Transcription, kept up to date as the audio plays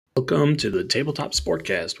Welcome to the Tabletop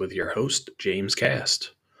Sportcast with your host, James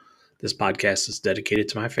Cast. This podcast is dedicated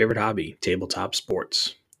to my favorite hobby, tabletop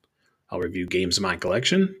sports. I'll review games in my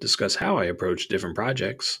collection, discuss how I approach different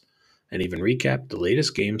projects, and even recap the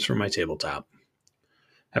latest games from my tabletop.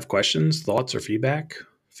 Have questions, thoughts, or feedback?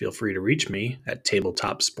 Feel free to reach me at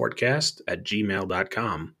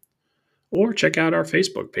tabletopsportcast@gmail.com or check out our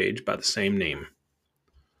Facebook page by the same name.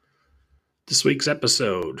 This week's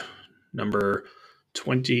episode, number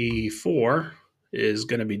 24, is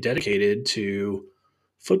going to be dedicated to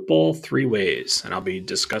football three ways, and I'll be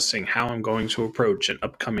discussing how I'm going to approach an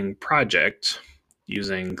upcoming project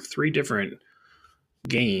using three different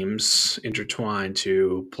games intertwined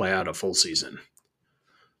to play out a full season.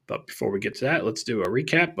 But before we get to that, let's do a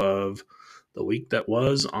recap of the week that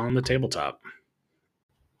was on the tabletop.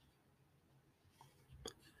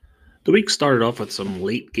 The week started off with some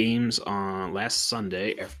late games on last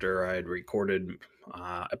Sunday after I had recorded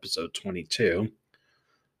episode 22.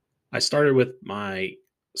 I started with my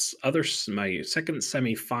second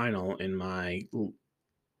semifinal in my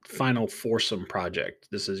final foursome project.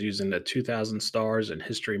 This is using the 2000 Stars and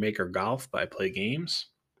History Maker Golf by Play Games.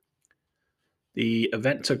 The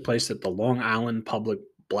event took place at the Long Island Public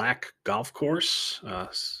Black Golf Course,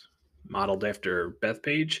 modeled after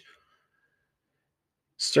Bethpage.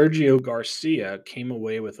 Sergio Garcia came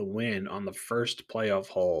away with a win on the first playoff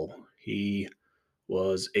hole. He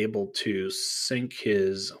was able to sink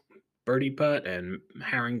his birdie putt, and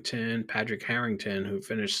Patrick Harrington, who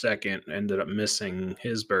finished second, ended up missing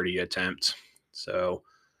his birdie attempt. So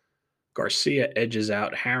Garcia edges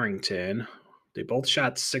out Harrington. They both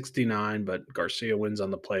shot 69, but Garcia wins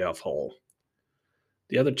on the playoff hole.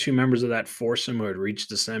 The other two members of that foursome who had reached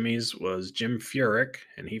the semis was Jim Furyk,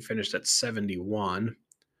 and he finished at 71,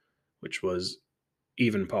 which was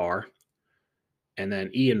even par. And then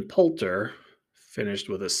Ian Poulter finished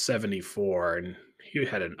with a 74, and he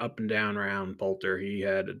had an up and down round. Poulter, he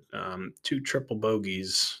had two triple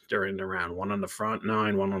bogeys during the round, one on the front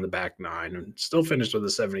nine, one on the back nine, and still finished with a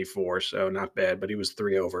 74, so not bad, but he was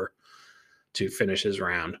three over to finish his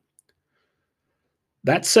round.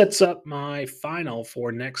 That sets up my final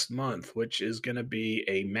for next month, which is going to be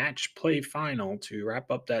a match play final to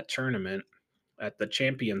wrap up that tournament at the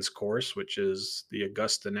Champions Course, which is the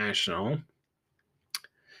Augusta National.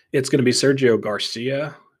 It's going to be Sergio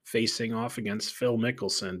Garcia facing off against Phil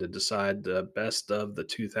Mickelson to decide the best of the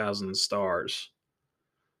 2000 Stars.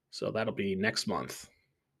 So that'll be next month.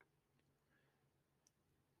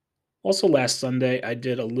 Also, last Sunday, I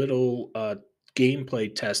did a little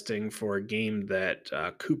gameplay testing for a game that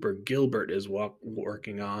Cooper Gilbert is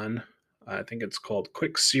working on. I think it's called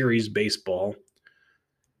Quick Series Baseball.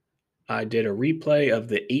 I did a replay of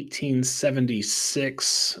the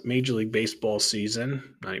 1876 Major League Baseball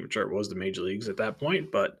season. Not even sure it was the Major Leagues at that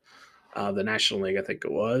point, but the National League, I think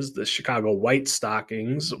it was. The Chicago White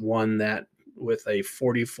Stockings won that with a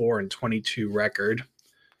 44-22 record.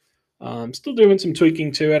 Still doing some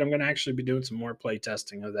tweaking to it. I'm going to actually be doing some more play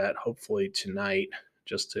testing of that hopefully tonight,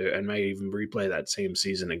 and might even replay that same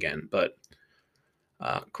season again. But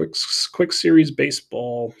quick series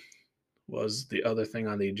baseball was the other thing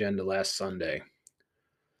on the agenda last Sunday.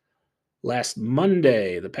 Last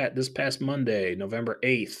Monday, this past Monday, November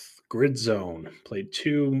 8th, Grid Zone played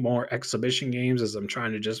two more exhibition games as I'm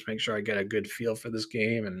trying to just make sure I get a good feel for this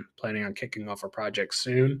game and planning on kicking off a project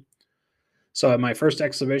soon. So my first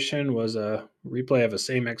exhibition was a replay of the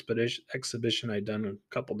same exhibition I'd done a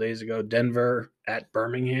couple days ago, Denver at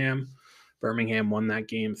Birmingham. Birmingham won that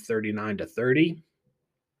game 39-30.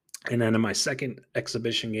 And then in my second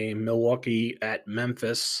exhibition game, Milwaukee at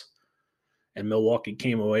Memphis, and Milwaukee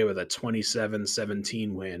came away with a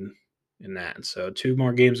 27-17 win in that. So two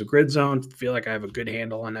more games of Grid Zone. Feel like I have a good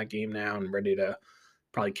handle on that game now and ready to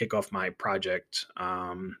probably kick off my project.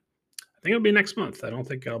 I think it'll be next month. I don't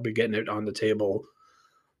think I'll be getting it on the table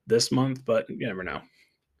this month, but you never know.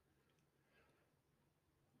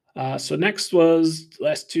 So next was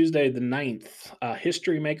last Tuesday, the 9th.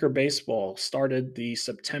 History Maker Baseball started the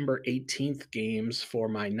September 18th games for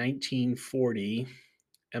my 1940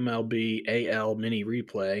 MLB AL mini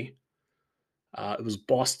replay. It was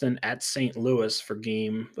Boston at St. Louis for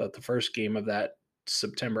the first game of that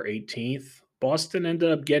September 18th. Boston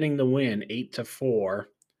ended up getting the win 8-4.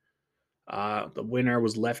 The winner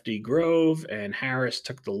was Lefty Grove, and Harris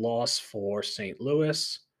took the loss for St.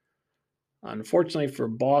 Louis. Unfortunately for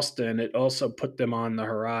Boston, it also put them on the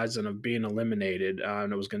horizon of being eliminated,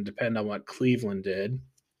 and it was going to depend on what Cleveland did.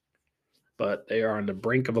 But they are on the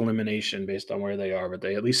brink of elimination based on where they are, but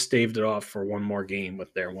they at least staved it off for one more game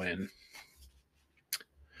with their win.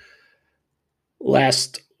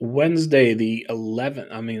 Last Wednesday, the 11th,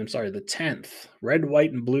 I'm sorry, the 10th, red,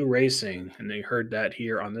 white, and blue racing. And they heard that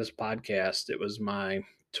here on this podcast. It was my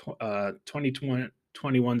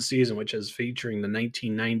 2021 season, which is featuring the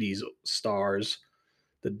 1990s stars,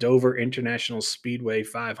 the Dover International Speedway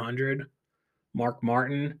 500. Mark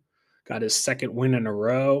Martin got his second win in a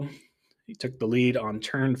row. He took the lead on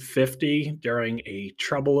turn 50 during a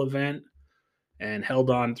trouble event and held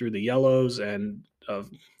on through the yellows and a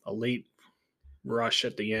late rush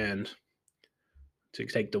at the end to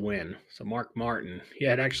take the win. So Mark Martin, he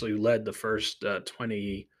had actually led the first 20,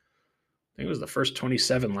 I think it was the first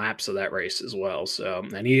 27 laps of that race as well. So,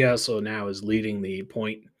 and he also now is leading the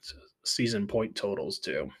season point totals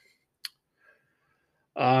too.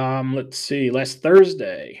 Let's see, this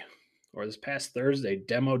past Thursday,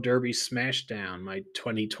 Demo Derby Smashdown, my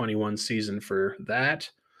 2021 season for that.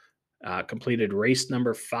 Completed race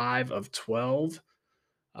number 5 of 12.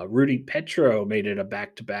 Rudy Petro made it a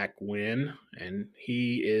back-to-back win, and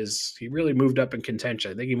he really moved up in contention.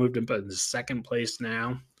 I think he moved up in second place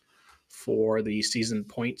now for the season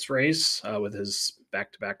points race with his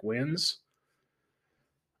back-to-back wins.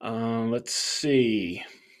 Let's see.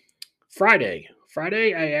 Friday,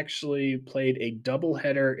 I actually played a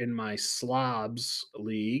doubleheader in my Slobs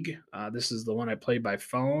League. This is the one I played by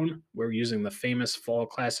phone. We're using the famous Fall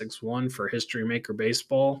Classics 1 for History Maker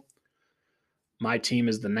Baseball. My team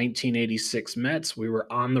is the 1986 Mets. We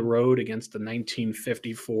were on the road against the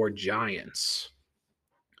 1954 Giants.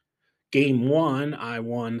 Game 1, I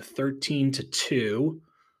won 13-2.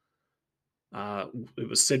 It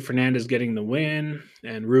was Sid Fernandez getting the win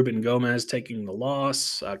and Ruben Gomez taking the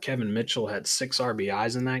loss. Kevin Mitchell had 6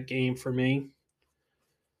 RBIs in that game for me.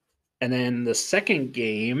 And then the second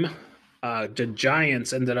game, the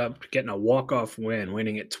Giants ended up getting a walk-off win,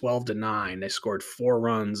 winning it 12-9. They scored 4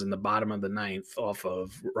 runs in the bottom of the ninth off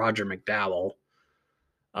of Roger McDowell.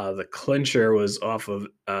 The clincher was off of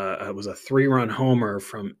it was a 3-run homer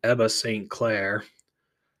from Ebba St. Clair.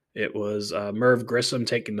 It was Merv Grissom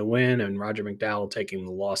taking the win and Roger McDowell taking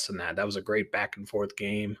the loss in that. That was a great back-and-forth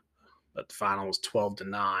game, but the final was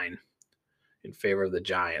 12-9 in favor of the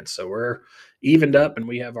Giants. So we're evened up, and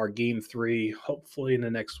we have our game 3 hopefully in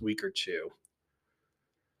the next week or two.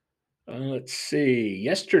 Let's see.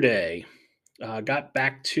 Yesterday, got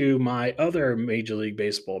back to my other Major League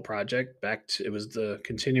Baseball project. It was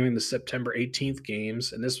continuing the September 18th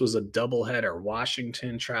games, and this was a doubleheader.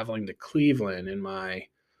 Washington traveling to Cleveland in my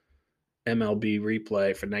MLB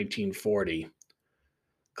replay for 1940.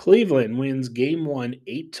 Cleveland wins game 1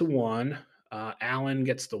 8-1. Allen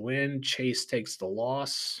gets the win. Chase takes the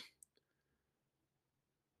loss.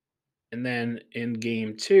 And then in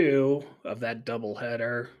game 2 of that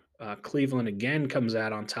doubleheader, Cleveland again comes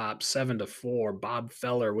out on top 7-4. Bob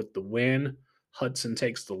Feller with the win. Hudson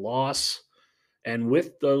takes the loss. And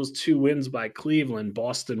with those 2 wins by Cleveland,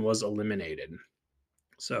 Boston was eliminated.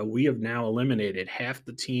 So we have now eliminated half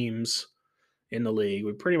the teams in the league.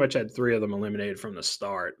 We pretty much had 3 of them eliminated from the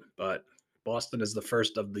start, but Boston is the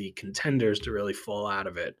first of the contenders to really fall out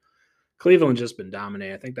of it. Cleveland's just been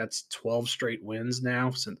dominating. I think that's 12 straight wins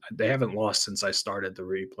now. Since they haven't lost since I started the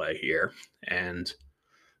replay here, and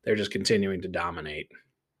they're just continuing to dominate.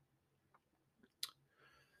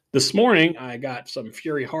 This morning, I got some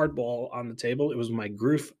Fury Hardball on the table. It was my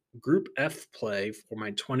Group F play for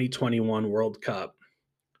my 2021 World Cup.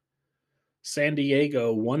 San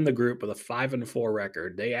Diego won the group with a 5-4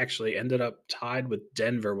 record. They actually ended up tied with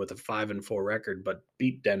Denver with a 5-4 record, but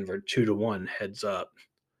beat Denver 2-1 heads up.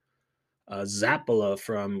 Zappola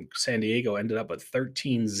from San Diego ended up with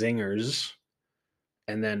 13 zingers,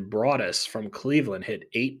 and then Broadus from Cleveland hit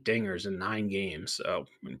 8 dingers in 9 games. So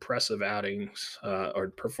impressive outings or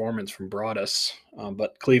performance from Broadus,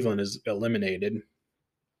 but Cleveland is eliminated.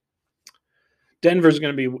 Denver's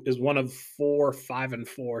is one of 4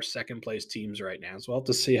 5-4 second place teams right now. So we'll have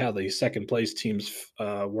to see how the second place teams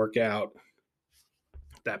work out.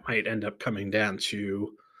 That might end up coming down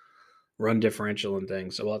to run differential and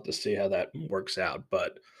things. So we'll have to see how that works out.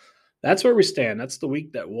 But that's where we stand. That's the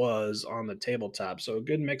week that was on the tabletop. So a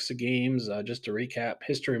good mix of games. Just to recap,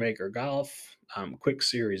 History Maker Golf, Quick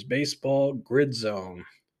Series Baseball, Grid Zone,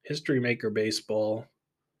 History Maker Baseball,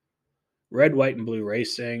 Red, White, and Blue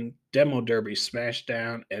Racing, Demo Derby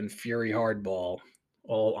Smashdown, and Fury Hardball,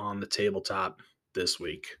 all on the tabletop this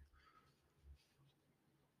week.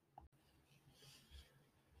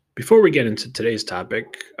 Before we get into today's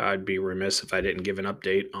topic, I'd be remiss if I didn't give an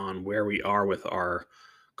update on where we are with our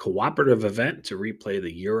cooperative event to replay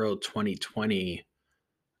the Euro 2020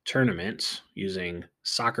 tournament using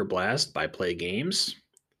Soccer Blast by Play Games.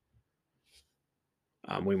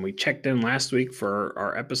 When we checked in last week for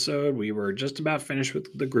our episode, we were just about finished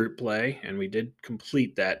with the group play, and we did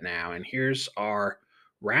complete that now. And here's our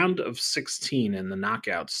round of 16 in the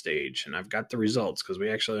knockout stage. And I've got the results because we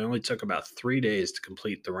actually only took about 3 days to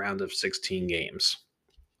complete the round of 16 games.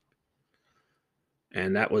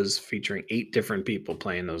 And that was featuring 8 different people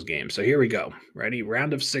playing those games. So here we go. Ready?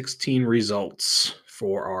 Round of 16 results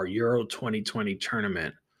for our Euro 2020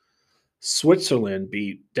 tournament. Switzerland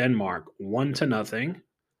beat Denmark 1-0.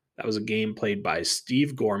 That was a game played by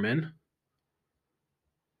Steve Gorman.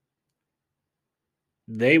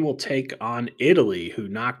 They will take on Italy, who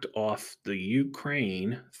knocked off the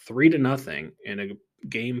Ukraine 3-0 in a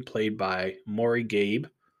game played by Maury Gabe.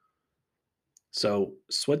 So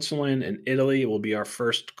Switzerland and Italy will be our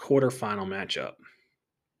first quarterfinal matchup.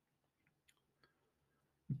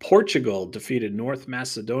 Portugal defeated North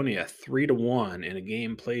Macedonia 3-1 in a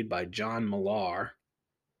game played by John Millar.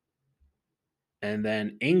 And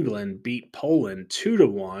then England beat Poland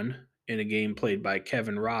 2-1 in a game played by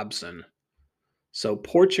Kevin Robson. So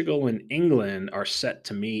Portugal and England are set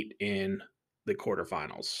to meet in the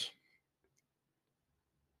quarterfinals.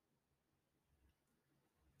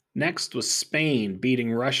 Next was Spain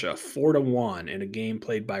beating Russia 4-1 in a game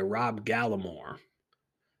played by Rob Gallimore.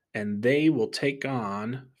 And they will take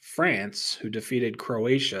on France, who defeated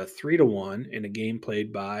Croatia 3-1 in a game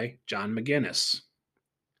played by John McGuinness.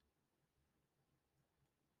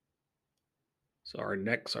 So our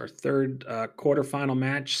third quarterfinal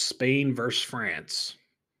match, Spain versus France.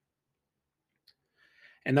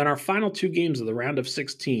 And then our final 2 games of the round of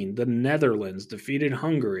 16, the Netherlands defeated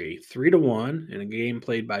Hungary 3-1 in a game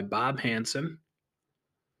played by Bob Hansen.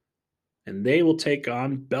 And they will take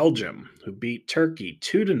on Belgium, who beat Turkey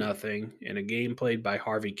 2-0 in a game played by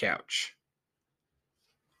Harvey Couch.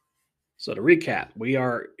 So to recap, we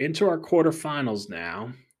are into our quarterfinals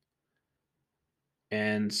now.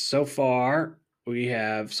 And so far, we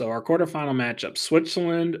have our quarterfinal matchup,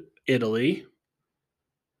 Switzerland, Italy.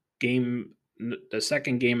 The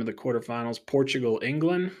second game of the quarterfinals, Portugal,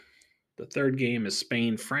 England. The third game is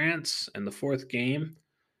Spain, France. And the fourth game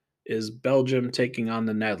is Belgium taking on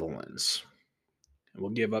the Netherlands. And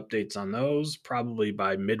we'll give updates on those probably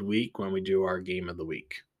by midweek when we do our game of the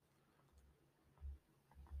week.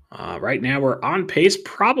 Right now, we're on pace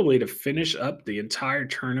probably to finish up the entire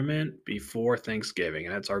tournament before Thanksgiving.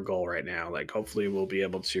 And that's our goal right now. Like, hopefully, we'll be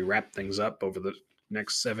able to wrap things up over the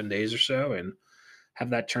next 7 days or so and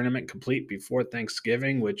have that tournament complete before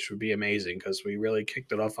Thanksgiving, which would be amazing because we really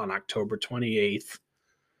kicked it off on October 28th.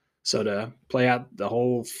 So to play out the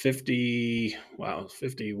whole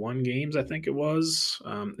 51 games, I think it was,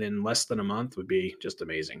 in less than a month would be just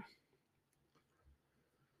amazing.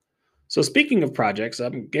 So speaking of projects,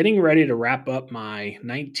 I'm getting ready to wrap up my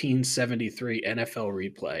 1973 NFL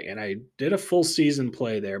replay, and I did a full season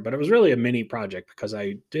play there, but it was really a mini project because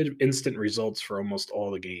I did instant results for almost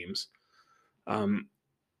all the games.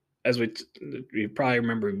 As we probably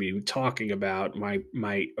remember me talking about, my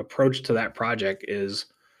approach to that project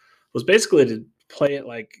was basically to play it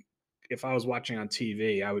like if I was watching on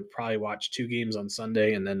TV, I would probably watch 2 games on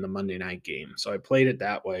Sunday and then the Monday night game. So I played it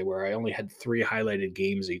that way where I only had 3 highlighted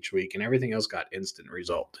games each week and everything else got instant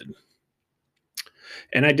resulted.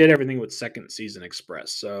 And I did everything with Second Season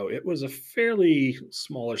Express. So it was a fairly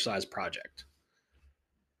smaller size project.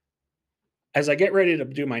 As I get ready to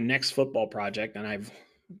do my next football project, and I've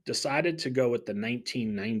decided to go with the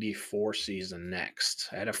 1994 season next.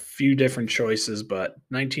 I had a few different choices, but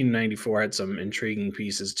 1994 had some intriguing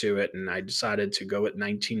pieces to it, and I decided to go with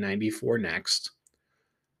 1994 next.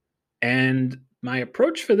 And my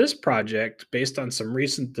approach for this project, based on some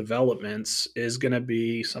recent developments, is going to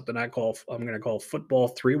be something I'm going to call Football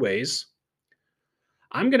 3 Ways.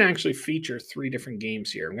 I'm going to actually feature 3 different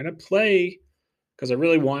games here. I'm going to play because I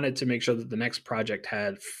really wanted to make sure that the next project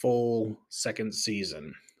had full second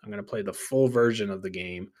season. I'm going to play the full version of the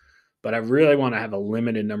game, but I really want to have a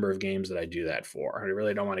limited number of games that I do that for. I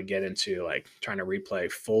really don't want to get into like trying to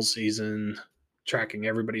replay full season, tracking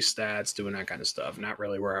everybody's stats, doing that kind of stuff. Not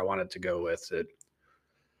really where I wanted to go with it.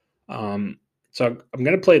 So I'm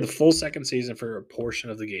going to play the full second season for a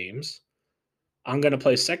portion of the games. I'm going to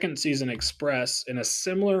play Second Season Express in a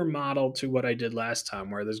similar model to what I did last time,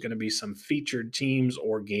 where there's going to be some featured teams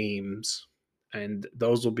or games, and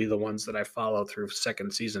those will be the ones that I follow through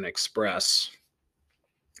Second Season Express.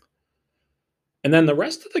 And then the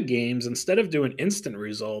rest of the games, instead of doing instant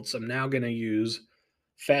results, I'm now going to use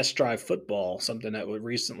Fast Drive Football, something that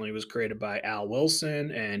recently was created by Al Wilson,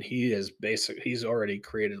 and he's already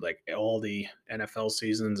created like all the NFL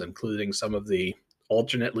seasons, including some of the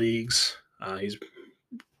alternate leagues. He's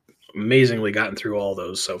amazingly gotten through all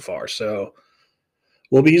those so far. So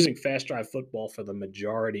We'll be using Fast Drive Football for the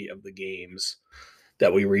majority of the games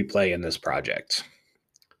that we replay in this project.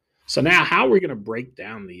 So now, how are we going to break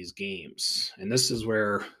down these games? And this is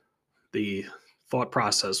where the thought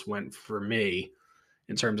process went for me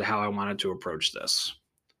in terms of how I wanted to approach this.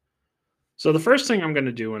 So the first thing I'm going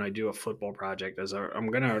to do when I do a football project is I'm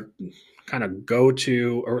going to kind of go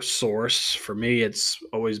to a source. For me, it's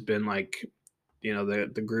always been like,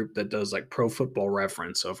 the group that does like Pro Football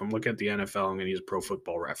Reference. So if I'm looking at the NFL, I'm going to use Pro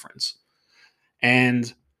Football Reference.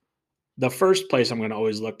 And the first place I'm going to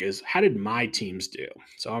always look is, how did my teams do?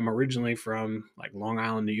 So I'm originally from like Long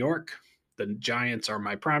Island, New York. The Giants are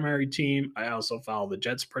my primary team. I also follow the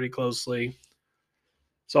Jets pretty closely.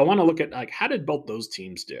 So I want to look at, like, how did both those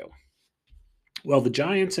teams do? Well, the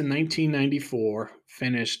Giants in 1994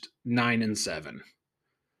 finished 9-7.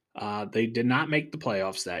 They did not make the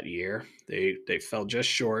playoffs that year. They fell just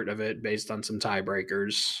short of it based on some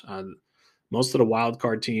tiebreakers. Most of the wild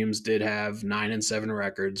card teams did have 9-7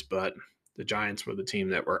 records, but the Giants were the team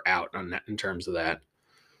that were out on that in terms of that.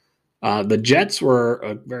 The Jets were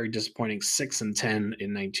a very disappointing 6-10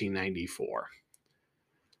 in 1994.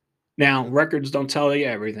 Now, records don't tell you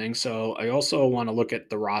everything, so I also want to look at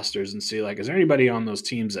the rosters and see, like, is there anybody on those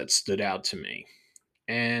teams that stood out to me?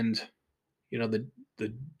 And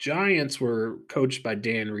the Giants were coached by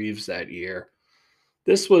Dan Reeves that year.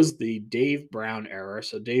 This was the Dave Brown era.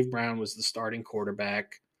 So Dave Brown was the starting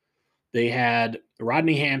quarterback. They had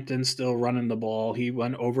Rodney Hampton still running the ball. He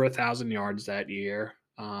went over 1,000 yards that year.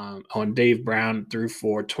 On Dave Brown threw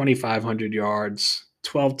for 2,500 yards,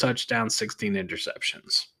 12 touchdowns, 16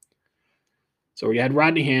 interceptions. So you had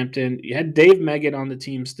Rodney Hampton. You had Dave Meggett on the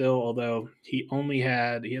team still, although he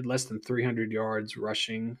had less than 300 yards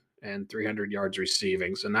rushing and 300 yards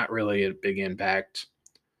receiving, so not really a big impact.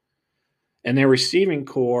 And their receiving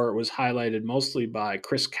core was highlighted mostly by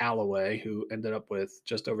Chris Callaway, who ended up with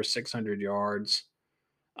just over 600 yards,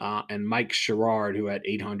 and Mike Sherrard, who had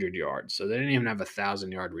 800 yards. So they didn't even have a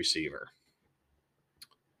 1,000-yard receiver.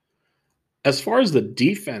 As far as the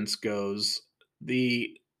defense goes,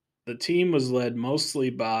 the team was led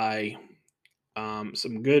mostly by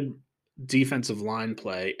some good defensive line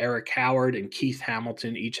play. Eric Howard and Keith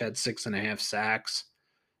Hamilton each had 6.5 sacks.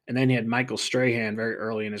 And then he had Michael Strahan very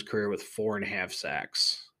early in his career with 4.5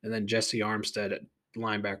 sacks. And then Jesse Armstead at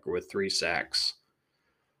linebacker with 3 sacks.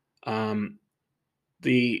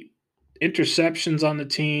 The interceptions on the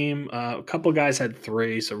team, a couple guys had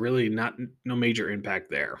 3, so really no major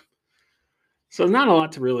impact there. So not a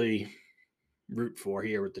lot to really root for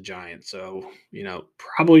here with the Giants. So,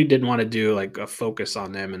 probably didn't want to do like a focus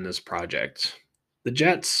on them in this project. The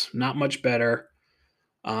Jets, not much better.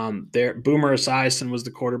 Their Boomer Esiason was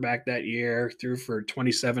the quarterback that year, threw for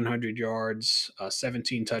 2,700 yards,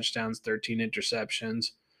 17 touchdowns, 13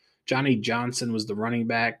 interceptions. Johnny Johnson was the running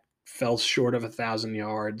back, fell short of 1,000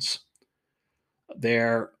 yards.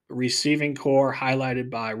 Their receiving core highlighted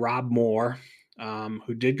by Rob Moore,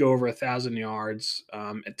 who did go over 1,000 yards.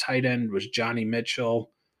 At tight end was Johnny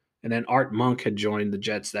Mitchell. And then Art Monk had joined the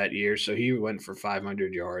Jets that year, so he went for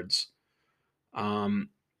 500 yards.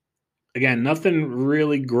 Again, nothing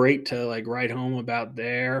really great to like write home about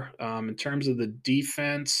there. In terms of the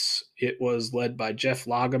defense, it was led by Jeff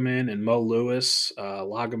Lageman and Mo Lewis.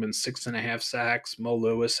 Lageman 6.5 sacks. Mo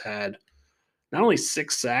Lewis had not only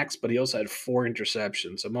 6 sacks, but he also had 4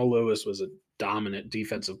 interceptions. So Mo Lewis was a dominant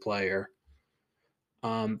defensive player.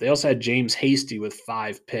 They also had James Hasty with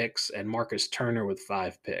 5 picks and Marcus Turner with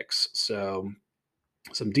 5 picks. So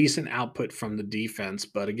some decent output from the defense,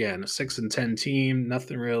 but again, a 6-10 team,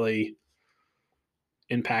 nothing really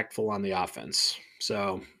impactful on the offense.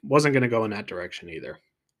 So wasn't going to go in that direction either.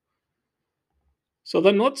 So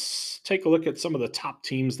then let's take a look at some of the top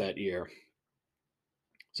teams that year.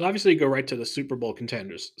 So obviously go right to the Super Bowl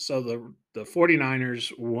contenders. So the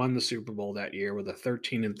 49ers won the Super Bowl that year with a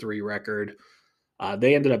 13-3 record.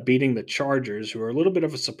 They ended up beating the Chargers, who were a little bit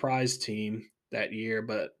of a surprise team that year,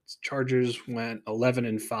 but Chargers went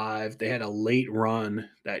 11-5. They had a late run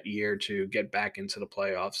that year to get back into the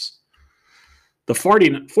playoffs. The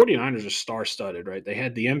 49ers are star-studded, right? They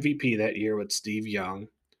had the MVP that year with Steve Young.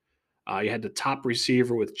 You had the top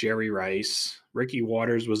receiver with Jerry Rice. Ricky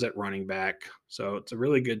Waters was at running back. So it's a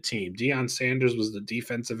really good team. Deion Sanders was the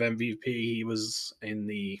defensive MVP. He was on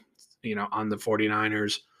the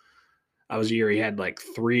 49ers. That was a year he had like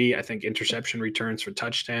 3, I think, interception returns for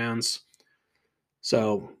touchdowns.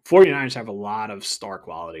 So 49ers have a lot of star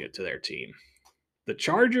quality to their team. The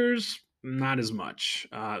Chargers, not as much.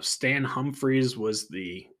 Stan Humphries was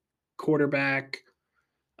the quarterback.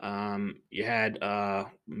 You had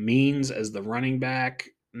Means as the running back.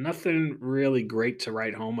 Nothing really great to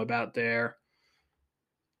write home about there.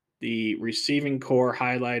 The receiving core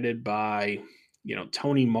highlighted by,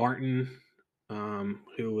 Tony Martin,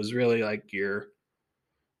 who was really like your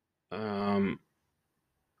um,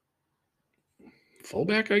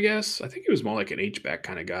 fullback, I guess. I think he was more like an H-back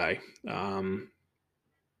kind of guy.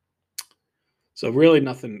 So really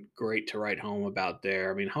nothing great to write home about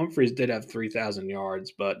there. I mean, Humphreys did have 3,000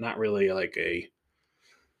 yards, but not really like a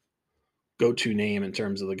go-to name in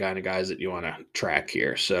terms of the kind of guys that you want to track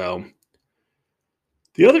here. So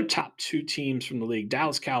the other top two teams from the league,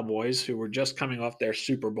 Dallas Cowboys, who were just coming off their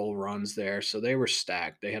Super Bowl runs there, so they were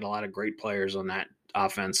stacked. They had a lot of great players on that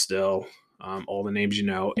offense still. All the names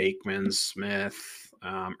Aikman, Smith,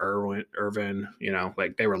 Irvin,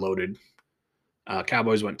 like they were loaded.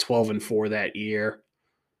 Cowboys went 12-4 that year.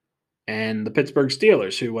 And the Pittsburgh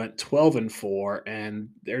Steelers, who went 12-4, and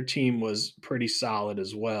their team was pretty solid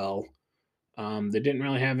as well. They didn't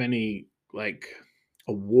really have any like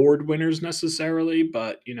award winners necessarily,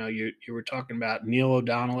 but you were talking about Neil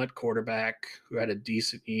O'Donnell at quarterback, who had a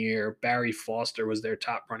decent year. Barry Foster was their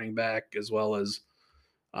top running back, as well as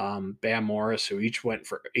Bam Morris, who each went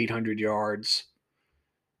for 800 yards.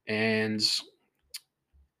 And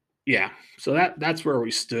yeah, so that's where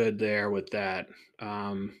we stood there with that.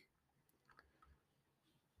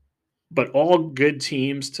 But all good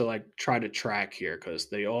teams to like try to track here because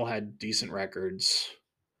they all had decent records.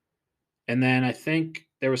 And then I think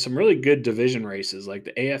there were some really good division races, like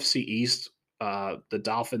the AFC East. The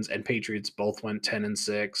Dolphins and Patriots both went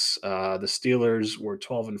 10-6. The Steelers were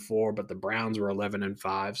 12-4, but the Browns were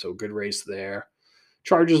 11-5, so good race there.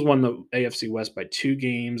 Chargers won the AFC West by 2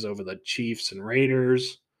 games over the Chiefs and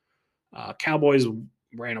Raiders. Cowboys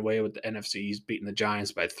ran away with the NFC East, beating the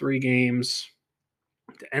Giants by 3 games.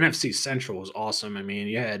 The NFC Central was awesome. I mean,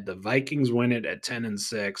 you had the Vikings win it at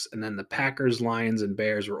 10-6, and then the Packers, Lions, and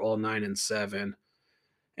Bears were all 9-7,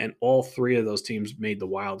 and all 3 of those teams made the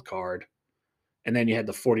wild card. And then you had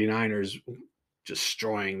the 49ers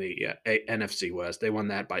destroying the NFC West. They won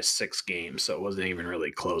that by 6 games, so it wasn't even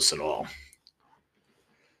really close at all.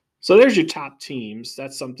 So there's your top teams.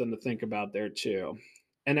 That's something to think about there too.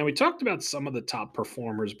 And then we talked about some of the top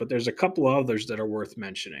performers, but there's a couple others that are worth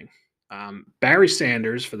mentioning. Barry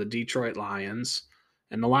Sanders for the Detroit Lions.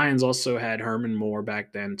 And the Lions also had Herman Moore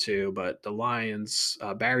back then too, but the Lions,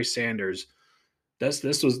 Barry Sanders,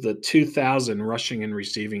 this was the 2000 rushing and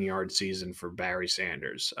receiving yard season for Barry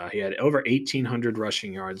Sanders. He had over 1,800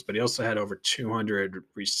 rushing yards, but he also had over 200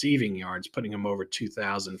 receiving yards, putting him over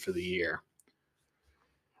 2,000 for the year.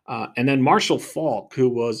 And then Marshall Faulk, who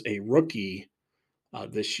was a rookie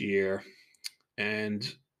this year.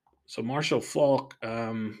 And so Marshall Faulk,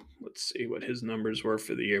 let's see what his numbers were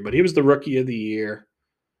for the year, but he was the rookie of the year.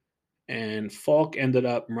 And Faulk ended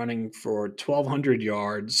up running for 1,200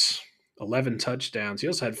 yards, 11 touchdowns. He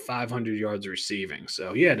also had 500 yards receiving.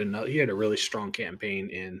 So he had a really strong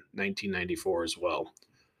campaign in 1994 as well.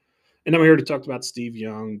 And then we already talked about Steve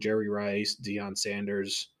Young, Jerry Rice, Deion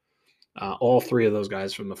Sanders, all 3 of those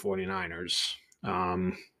guys from the 49ers.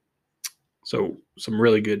 So some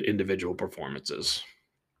really good individual performances.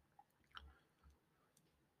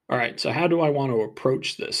 All right, so how do I want to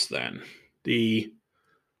approach this then? The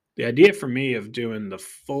idea for me of doing the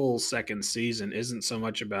full second season isn't so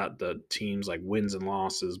much about the teams like wins and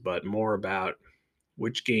losses, but more about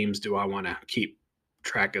which games do I want to keep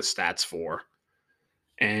track of stats for.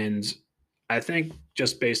 And I think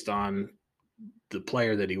just based on the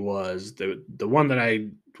player that he was, the one that I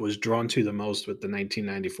was drawn to the most with the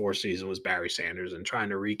 1994 season was Barry Sanders, and trying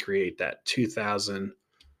to recreate that 2000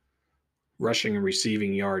 rushing and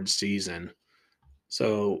receiving yard season.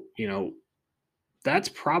 So, that's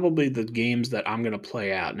probably the games that I'm going to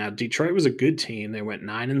play out. Now, Detroit was a good team. They went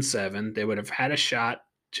 9-7. They would have had a shot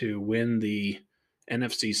to win the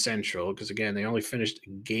NFC Central because, again, they only finished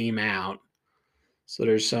a game out. So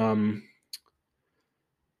there's some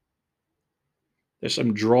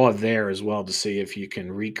draw there as well to see if you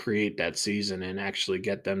can recreate that season and actually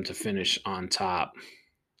get them to finish on top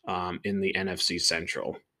in the NFC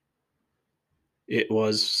Central. It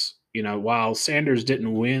was, while Sanders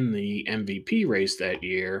didn't win the MVP race that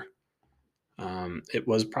year, it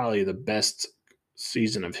was probably the best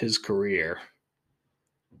season of his career.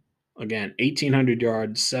 Again, 1,800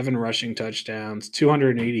 yards, 7 rushing touchdowns,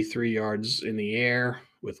 283 yards in the air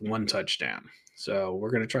with 1 touchdown. So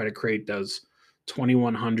we're going to try to create those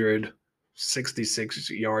 2,166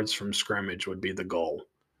 yards from scrimmage would be the goal.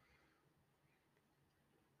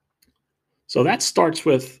 So that starts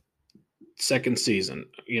with second season.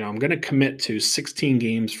 I'm going to commit to 16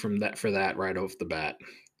 games for that right off the bat.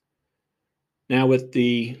 Now with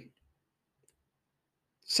the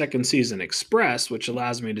second season express, which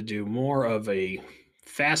allows me to do more of a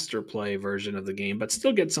faster play version of the game, but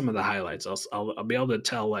still get some of the highlights. I'll be able to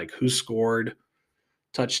tell like who scored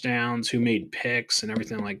touchdowns, who made picks, and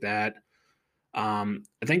everything like that. I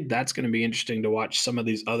think that's going to be interesting to watch some of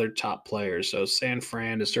these other top players. So San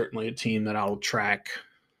Fran is certainly a team that I'll track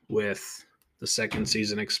with the Second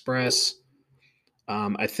Season Express.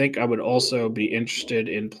 I think I would also be interested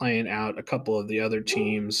in playing out a couple of the other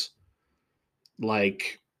teams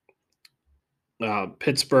like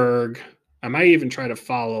Pittsburgh. I might even try to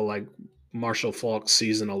follow like Marshall Falk's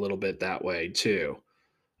season a little bit that way too,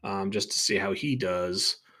 just to see how he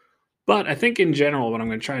does. But I think in general, what I'm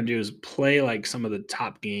going to try and do is play like some of the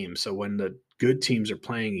top games. So when the good teams are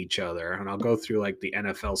playing each other, and I'll go through like the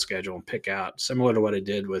NFL schedule and pick out, similar to what I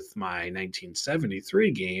did with my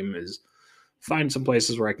 1973 game, is find some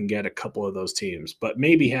places where I can get a couple of those teams, but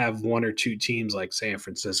maybe have one or two teams like San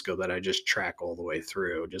Francisco that I just track all the way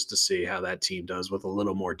through just to see how that team does with a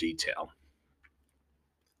little more detail.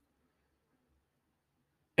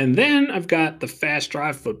 And then I've got the fast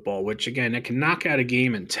drive football, which again, I can knock out a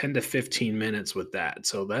game in 10 to 15 minutes with that.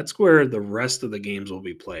 So that's where the rest of the games will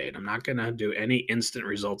be played. I'm not going to do any instant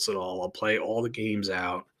results at all. I'll play all the games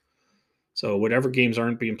out. So whatever games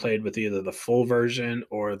aren't being played with either the full version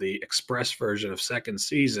or the express version of second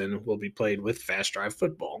season will be played with fast drive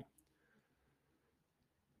football.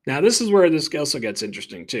 Now this is where this also gets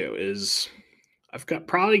interesting too, is I've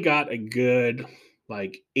got a good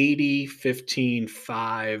like 80, 15,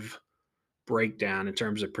 5 breakdown in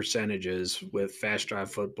terms of percentages with fast drive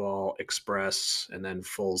football, express, and then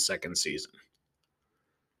full second season.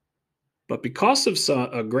 But because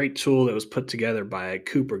of a great tool that was put together by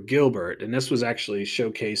Cooper Gilbert, and this was actually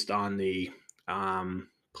showcased on the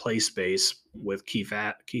Play Space with Keith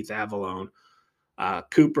Avalone,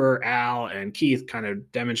 Cooper, Al, and Keith kind of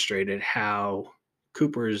demonstrated how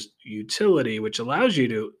Cooper's utility, which allows you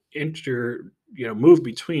to move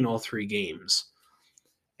between all three games.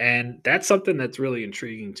 And that's something that's really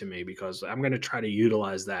intriguing to me because I'm going to try to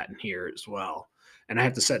utilize that in here as well. And I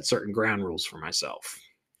have to set certain ground rules for myself.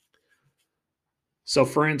 So,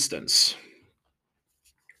 for instance,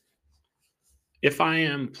 if I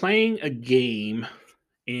am playing a game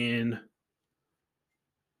in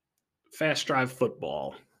fast drive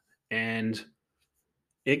football and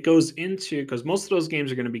it goes into, because most of those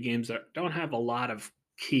games are going to be games that don't have a lot of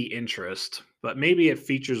key interest, but maybe it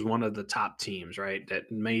features one of the top teams, right? That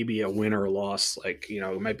may be a win or loss. Like,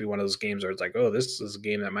 it might be one of those games where it's like, oh, this is a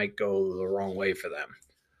game that might go the wrong way for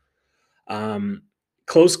them.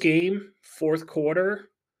 Close game, fourth quarter,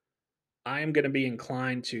 I am going to be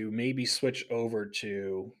inclined to maybe switch over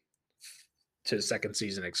to second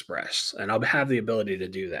season express, and I'll have the ability to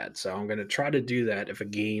do that. So I'm going to try to do that if a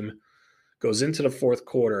game goes into the fourth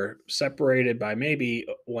quarter separated by maybe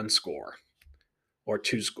one score or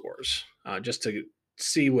two scores, just to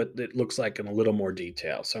see what it looks like in a little more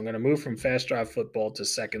detail. So I'm going to move from fast drive football to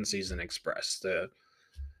second season express.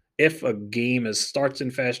 If a game starts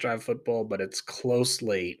in fast drive football but it's close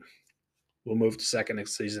late, we'll move to second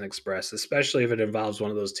season express, especially if it involves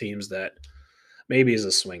one of those teams that maybe is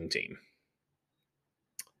a swing team.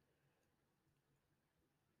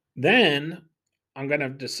 Then I'm going to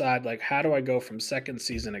decide, like, how do I go from second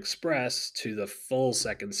season express to the full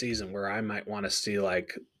second season where I might want to see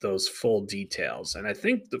like those full details. And I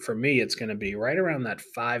think that for me it's going to be right around that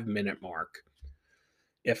 5 minute mark.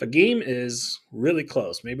 If a game is really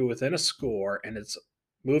close, maybe within a score, and it's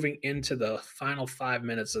moving into the final 5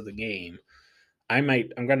 minutes of the game, I'm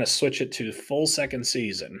going to switch it to full second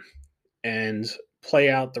season and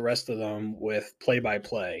play out the rest of them with play by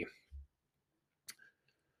play.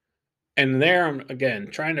 And there I'm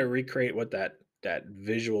again trying to recreate what that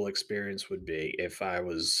visual experience would be if I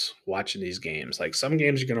was watching these games. Like some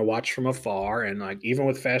games you're going to watch from afar, and like even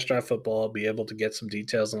with fast drive football, be able to get some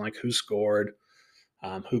details on like who scored,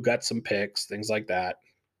 who got some picks, things like that,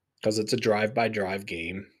 because it's a drive by drive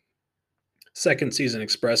game. Second season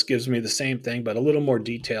express gives me the same thing, but a little more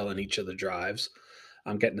detail in each of the drives.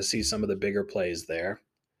 I'm getting to see some of the bigger plays there.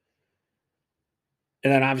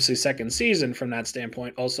 And then obviously second season from that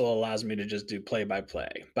standpoint also allows me to just do play by play.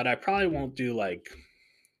 But I probably won't do like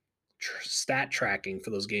stat tracking for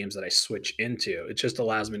those games that I switch into. It just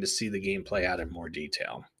allows me to see the game play out in more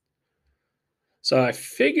detail. So I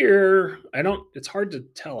figure I don't. It's hard to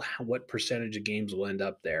tell what percentage of games will end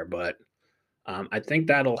up there, but I think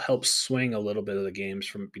that'll help swing a little bit of the games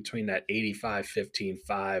from between that 85, 15,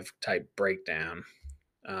 5 type breakdown,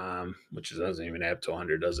 which doesn't even add up to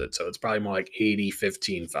 100, does it? So it's probably more like 80,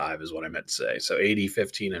 15, 5 is what I meant to say. So 80,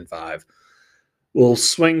 15, and 5 will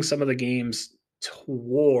swing some of the games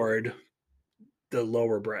toward the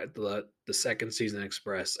lower bracket, the second season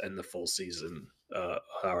express and the full season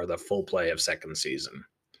or the full play of second season.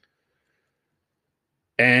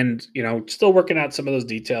 And, still working out some of those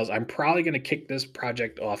details. I'm probably going to kick this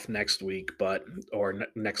project off next week,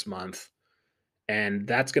 next month. And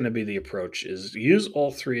that's going to be the approach is use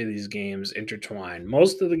all three of these games intertwined.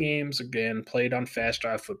 Most of the games, again, played on Fast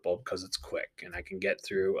Drive Football because it's quick and I can get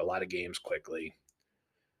through a lot of games quickly.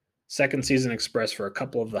 Second Season Express for a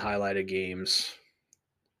couple of the highlighted games.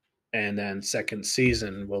 And then second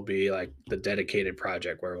season will be like the dedicated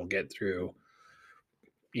project where we'll get through,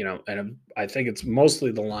 and I think it's mostly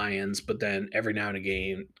the Lions, but then every now and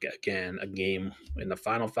again, a game in the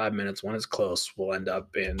final 5 minutes when it's close will end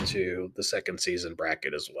up into the second season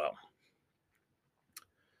bracket as well.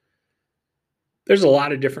 There's a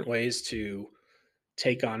lot of different ways to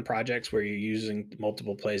take on projects where you're using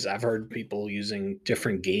multiple plays. I've heard people using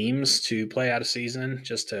different games to play out a season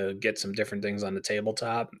just to get some different things on the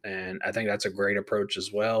tabletop. And I think that's a great approach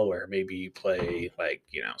as well, where maybe you play like,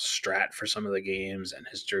 Strat for some of the games and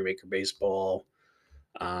History Maker Baseball,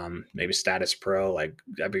 maybe Status Pro. Like,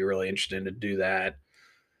 I'd be really interested to do that.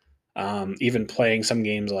 Even playing some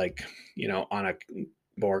games like, on a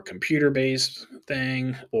more computer based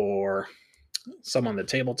thing or some on the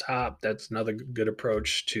tabletop. That's another good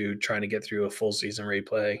approach to trying to get through a full season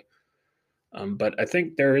replay. But I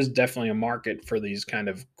think there is definitely a market for these kind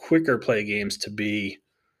of quicker play games to be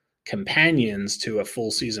companions to a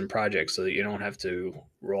full season project so that you don't have to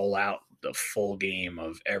roll out the full game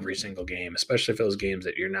of every single game, especially for those games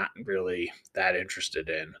that you're not really that interested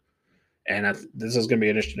in. And this is going to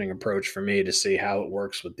be an interesting approach for me to see how it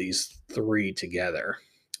works with these three together.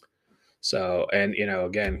 So, and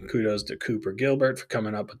again, kudos to Cooper Gilbert for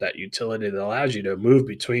coming up with that utility that allows you to move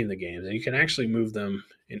between the games, and you can actually move them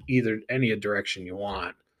in any direction you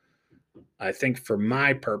want. I think for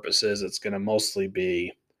my purposes, it's going to mostly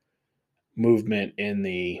be movement in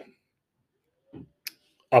the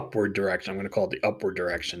upward direction. I'm going to call it the upward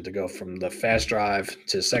direction to go from the fast drive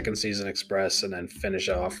to second season express, and then finish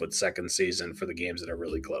off with second season for the games that are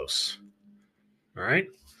really close. All right.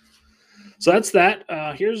 So that's that.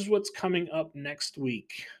 Here's what's coming up next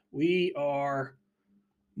week. We are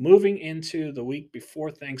moving into the week before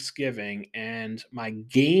Thanksgiving, and my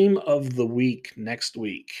game of the week next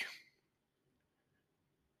week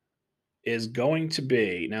is going to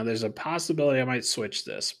be now, there's a possibility I might switch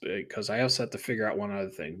this because I also have to figure out one other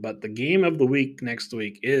thing. But the game of the week next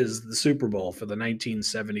week is the Super Bowl for the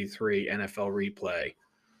 1973 NFL replay.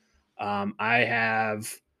 I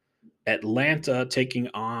have Atlanta taking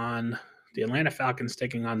on the Atlanta Falcons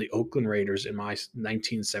taking on the Oakland Raiders in my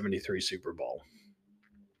 1973 Super Bowl.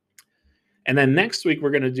 And then next week,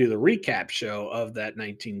 we're going to do the recap show of that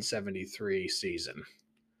 1973 season.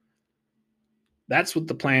 That's what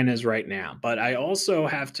the plan is right now. But I also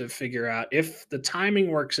have to figure out if the timing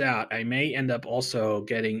works out, I may end up also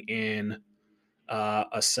getting in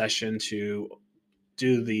a session to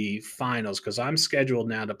do the finals because I'm scheduled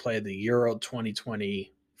now to play the Euro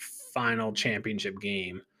 2020 final championship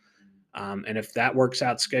game. And if that works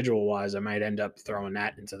out schedule wise, I might end up throwing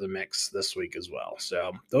that into the mix this week as well.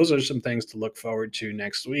 So those are some things to look forward to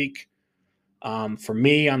next week. For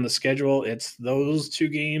me on the schedule, it's those two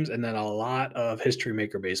games and then a lot of History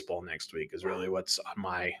Maker Baseball next week is really what's on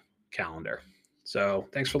my calendar. So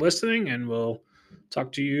thanks for listening, and we'll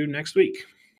talk to you next week.